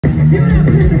Give it up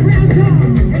for some Brown Tom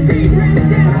and Dave Brown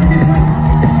Sound on guitar.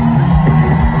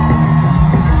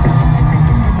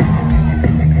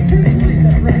 Turn these lights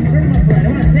up right, turn them up right. I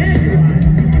want to see everyone.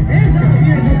 There's all the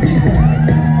beautiful people.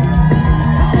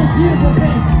 All those beautiful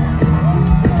faces.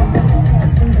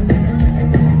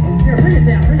 Here, bring it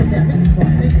down, make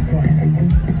it quiet,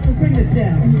 Let's bring this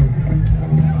down.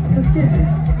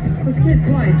 Let's get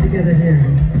quiet together here.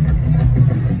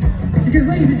 Because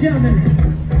ladies and gentlemen,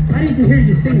 I need to hear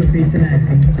you sing with me tonight.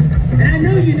 And I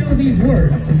know you know these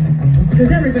words, because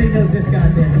everybody knows this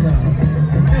goddamn song.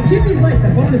 Now keep these lights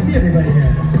up, I want to see everybody here.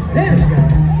 There we go.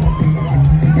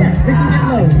 Yeah, we can get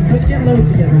low. Let's get low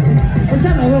together. Let's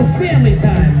have a little family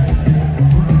time.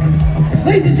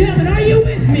 Ladies and gentlemen, are you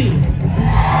with me?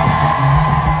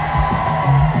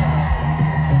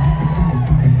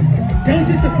 Don't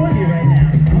disappoint me right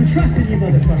now. I'm trusting you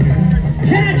motherfuckers.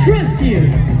 Can I trust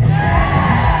you?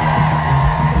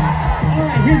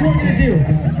 Alright, here's what we're gonna do.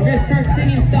 We're gonna start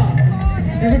singing soft.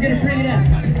 Then we're gonna bring it up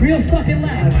real fucking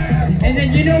loud. And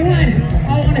then you know what?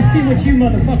 I wanna see what you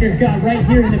motherfuckers got right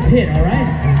here in the pit, alright?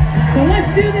 So let's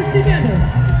do this together.